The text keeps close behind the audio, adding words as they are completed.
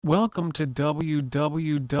Welcome to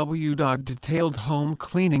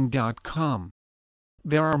www.detailedhomecleaning.com.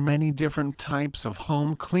 There are many different types of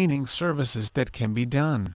home cleaning services that can be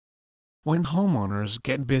done. When homeowners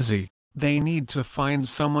get busy, they need to find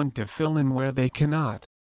someone to fill in where they cannot.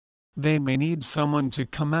 They may need someone to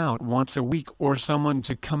come out once a week or someone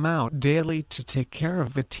to come out daily to take care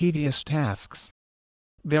of the tedious tasks.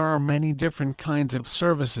 There are many different kinds of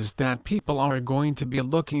services that people are going to be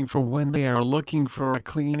looking for when they are looking for a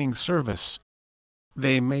cleaning service.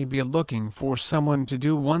 They may be looking for someone to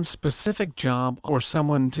do one specific job or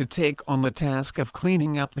someone to take on the task of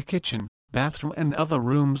cleaning up the kitchen, bathroom and other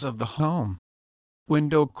rooms of the home.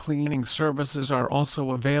 Window cleaning services are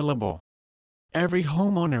also available. Every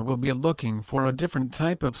homeowner will be looking for a different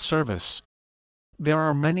type of service. There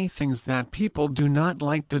are many things that people do not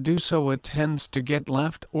like to do, so it tends to get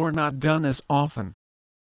left or not done as often.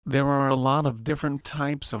 There are a lot of different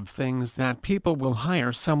types of things that people will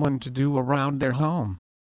hire someone to do around their home.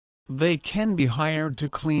 They can be hired to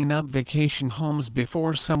clean up vacation homes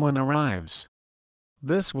before someone arrives.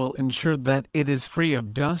 This will ensure that it is free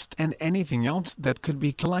of dust and anything else that could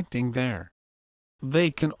be collecting there.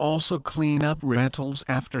 They can also clean up rentals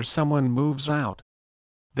after someone moves out.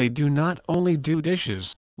 They do not only do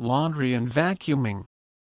dishes, laundry and vacuuming.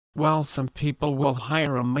 While some people will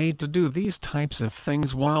hire a maid to do these types of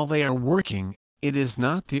things while they are working, it is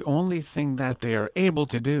not the only thing that they are able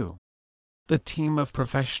to do. The team of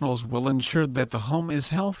professionals will ensure that the home is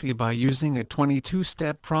healthy by using a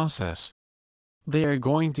 22-step process. They are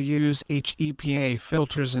going to use HEPA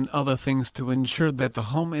filters and other things to ensure that the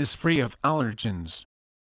home is free of allergens.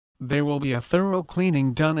 There will be a thorough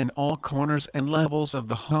cleaning done in all corners and levels of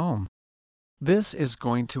the home. This is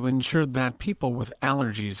going to ensure that people with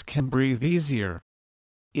allergies can breathe easier.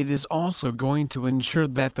 It is also going to ensure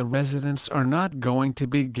that the residents are not going to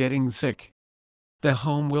be getting sick. The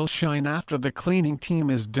home will shine after the cleaning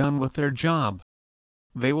team is done with their job.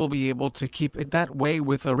 They will be able to keep it that way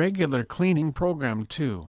with a regular cleaning program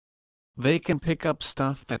too. They can pick up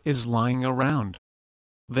stuff that is lying around.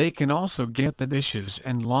 They can also get the dishes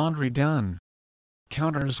and laundry done.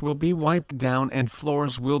 Counters will be wiped down and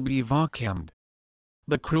floors will be vacuumed.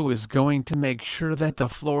 The crew is going to make sure that the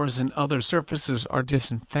floors and other surfaces are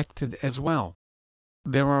disinfected as well.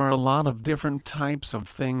 There are a lot of different types of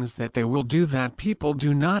things that they will do that people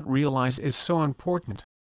do not realize is so important.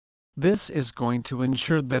 This is going to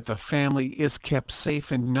ensure that the family is kept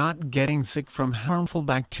safe and not getting sick from harmful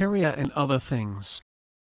bacteria and other things.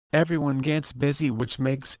 Everyone gets busy, which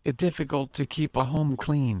makes it difficult to keep a home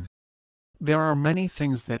clean. There are many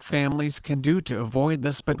things that families can do to avoid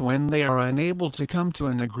this, but when they are unable to come to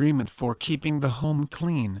an agreement for keeping the home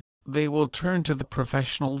clean, they will turn to the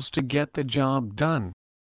professionals to get the job done.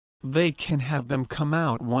 They can have them come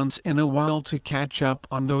out once in a while to catch up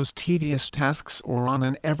on those tedious tasks or on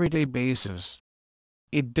an everyday basis.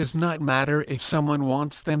 It does not matter if someone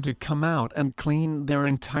wants them to come out and clean their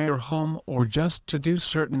entire home or just to do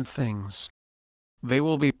certain things. They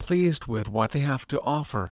will be pleased with what they have to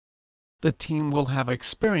offer. The team will have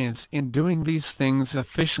experience in doing these things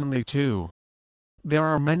efficiently too. There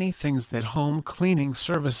are many things that home cleaning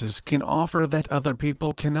services can offer that other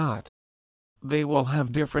people cannot. They will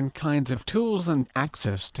have different kinds of tools and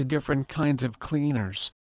access to different kinds of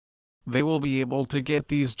cleaners. They will be able to get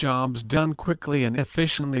these jobs done quickly and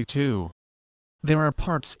efficiently too. There are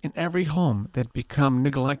parts in every home that become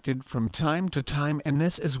neglected from time to time, and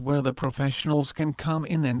this is where the professionals can come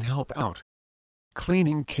in and help out.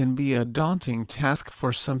 Cleaning can be a daunting task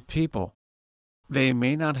for some people. They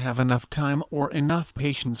may not have enough time or enough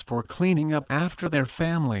patience for cleaning up after their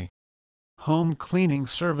family. Home cleaning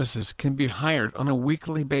services can be hired on a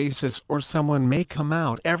weekly basis, or someone may come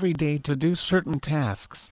out every day to do certain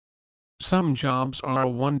tasks. Some jobs are a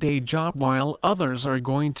one-day job while others are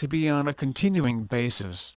going to be on a continuing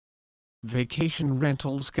basis. Vacation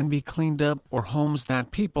rentals can be cleaned up, or homes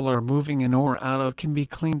that people are moving in or out of can be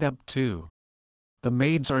cleaned up too. The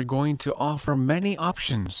maids are going to offer many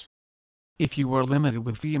options. If you are limited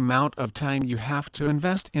with the amount of time you have to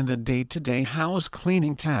invest in the day-to-day house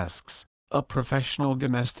cleaning tasks, a professional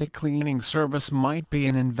domestic cleaning service might be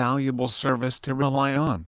an invaluable service to rely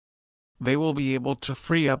on. They will be able to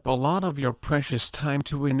free up a lot of your precious time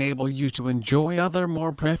to enable you to enjoy other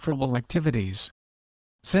more preferable activities.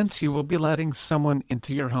 Since you will be letting someone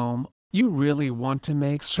into your home, you really want to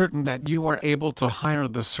make certain that you are able to hire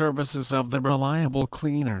the services of the reliable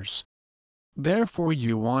cleaners. Therefore,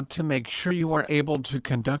 you want to make sure you are able to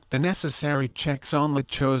conduct the necessary checks on the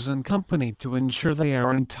chosen company to ensure they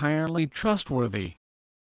are entirely trustworthy.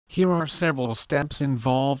 Here are several steps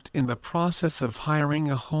involved in the process of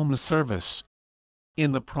hiring a home service.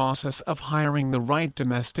 In the process of hiring the right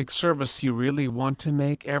domestic service, you really want to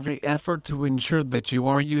make every effort to ensure that you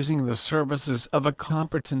are using the services of a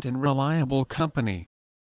competent and reliable company.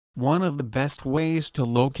 One of the best ways to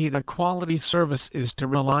locate a quality service is to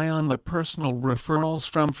rely on the personal referrals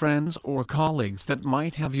from friends or colleagues that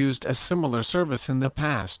might have used a similar service in the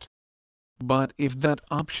past. But if that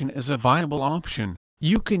option is a viable option,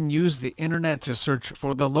 you can use the internet to search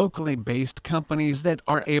for the locally based companies that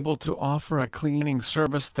are able to offer a cleaning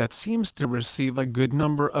service that seems to receive a good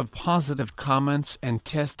number of positive comments and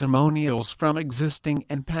testimonials from existing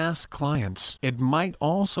and past clients. It might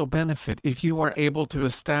also benefit if you are able to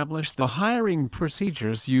establish the hiring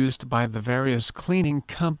procedures used by the various cleaning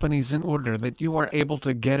companies in order that you are able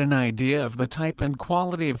to get an idea of the type and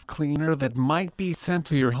quality of cleaner that might be sent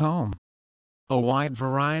to your home. A wide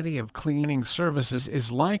variety of cleaning services is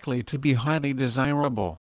likely to be highly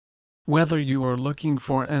desirable. Whether you are looking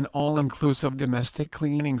for an all-inclusive domestic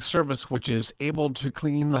cleaning service which is able to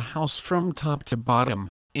clean the house from top to bottom,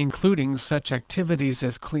 including such activities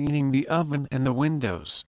as cleaning the oven and the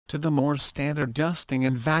windows, to the more standard dusting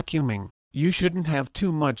and vacuuming, you shouldn't have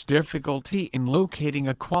too much difficulty in locating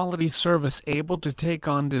a quality service able to take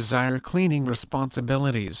on desired cleaning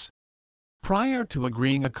responsibilities. Prior to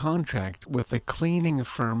agreeing a contract with a cleaning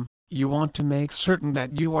firm, you want to make certain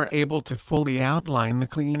that you are able to fully outline the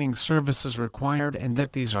cleaning services required and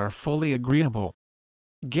that these are fully agreeable.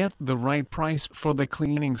 Get the right price for the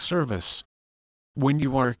cleaning service. When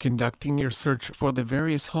you are conducting your search for the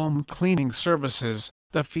various home cleaning services,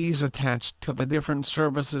 the fees attached to the different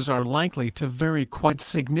services are likely to vary quite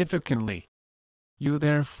significantly. You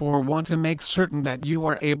therefore want to make certain that you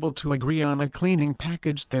are able to agree on a cleaning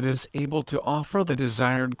package that is able to offer the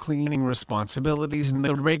desired cleaning responsibilities, and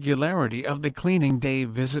the regularity of the cleaning day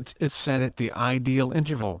visits is set at the ideal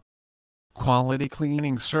interval. Quality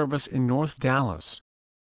cleaning service in North Dallas.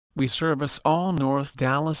 We service all North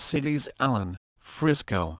Dallas cities: Allen,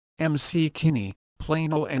 Frisco, McKinney,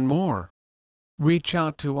 Plano and more. Reach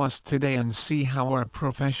out to us today and see how our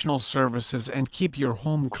professional services and keep your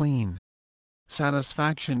home clean.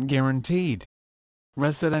 Satisfaction guaranteed.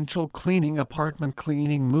 Residential cleaning, apartment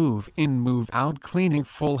cleaning, move-in, move-out cleaning,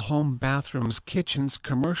 full home bathrooms, kitchens,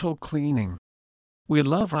 commercial cleaning. We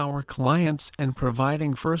love our clients and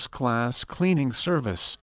providing first-class cleaning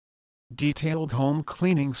service. Detailed home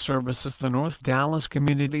cleaning services, the North Dallas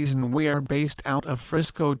communities, and we are based out of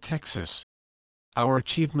Frisco, Texas. Our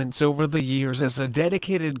achievements over the years as a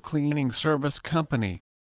dedicated cleaning service company.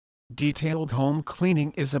 Detailed Home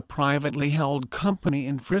Cleaning is a privately held company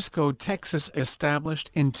in Frisco, Texas, established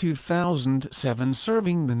in 2007,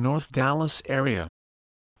 serving the North Dallas area.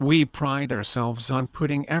 We pride ourselves on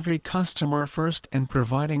putting every customer first and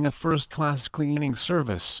providing a first-class cleaning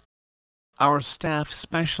service. Our staff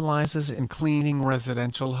specializes in cleaning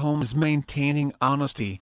residential homes, maintaining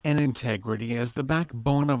honesty and integrity as the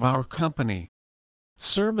backbone of our company.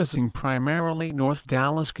 Servicing primarily North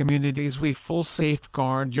Dallas communities, we full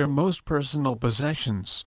safeguard your most personal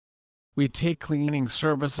possessions. We take cleaning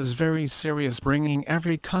services very serious, bringing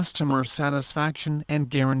every customer satisfaction and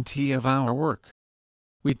guarantee of our work.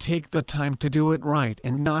 We take the time to do it right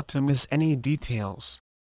and not to miss any details.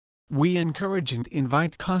 We encourage and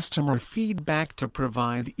invite customer feedback to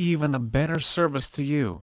provide even a better service to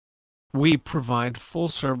you. We provide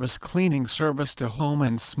full-service cleaning service to home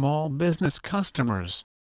and small business customers.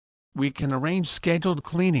 We can arrange scheduled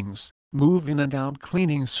cleanings, move-in and out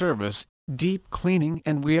cleaning service, deep cleaning,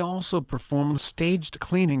 and we also perform staged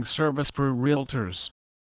cleaning service for realtors.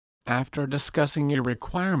 After discussing your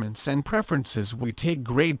requirements and preferences, we take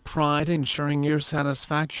great pride in ensuring your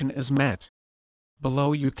satisfaction is met.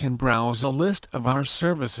 Below you can browse a list of our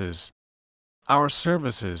services. Our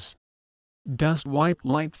services: dust wipe,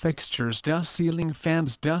 light fixtures, dust ceiling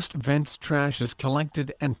fans, dust vents, trash is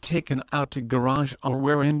collected and taken out to garage or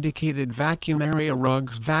where indicated, vacuum area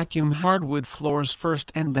rugs, vacuum hardwood floors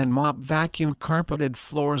first and then mop, vacuum carpeted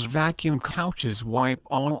floors, vacuum couches, wipe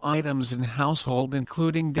all items in household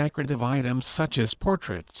including decorative items such as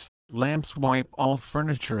portraits, lamps, wipe all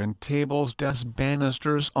furniture and tables, dust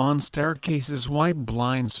banisters on staircases, wipe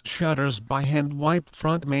blinds, shutters by hand, wipe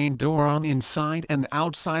front main door on inside and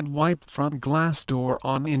outside, wipe front glass door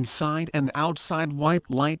on inside and outside, wipe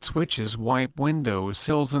light switches, wipe window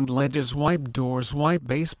sills and ledges, wipe doors, wipe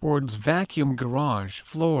baseboards, vacuum garage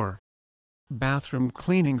floor. Bathroom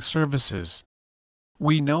cleaning services.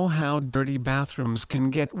 We know how dirty bathrooms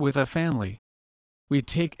can get with a family. We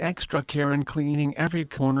take extra care in cleaning every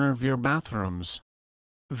corner of your bathrooms.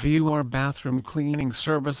 View our bathroom cleaning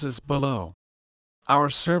services below. Our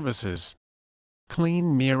services: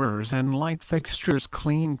 Clean mirrors and light fixtures.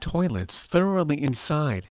 Clean toilets thoroughly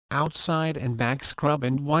inside, outside and back. Scrub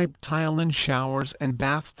and wipe tile in showers and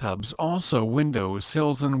bathtubs. Also window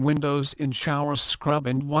sills and windows in showers. Scrub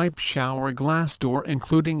and wipe shower glass door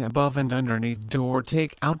including above and underneath door.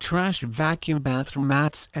 Take out trash. Vacuum bathroom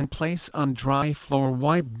mats and place on dry floor.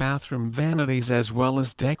 Wipe bathroom vanities as well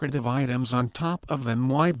as decorative items on top of them.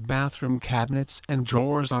 Wipe bathroom cabinets and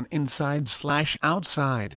drawers on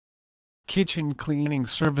inside/outside. Kitchen cleaning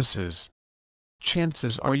services.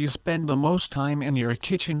 Chances are you spend the most time in your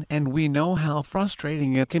kitchen, and we know how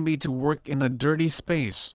frustrating it can be to work in a dirty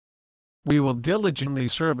space. We will diligently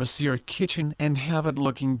service your kitchen and have it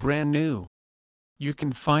looking brand new. You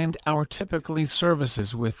can find our typically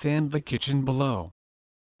services within the kitchen below.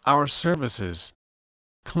 Our services: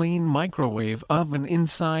 clean microwave oven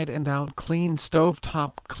inside and out, clean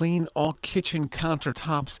stovetop, clean all kitchen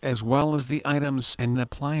countertops as well as the items and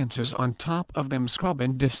appliances on top of them. Scrub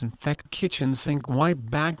and disinfect kitchen sink.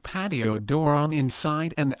 Wipe back patio door on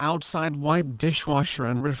inside and outside. Wipe dishwasher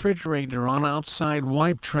and refrigerator on outside.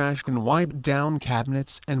 Wipe trash can. Wipe down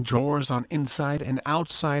cabinets and drawers on inside and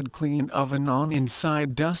outside. Clean oven on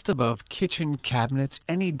inside. Dust above kitchen cabinets.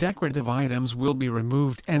 Any decorative items will be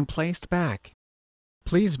removed and placed back.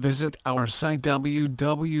 Please visit our site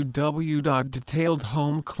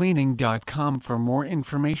www.detailedhomecleaning.com for more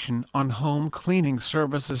information on home cleaning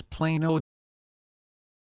services. Plano,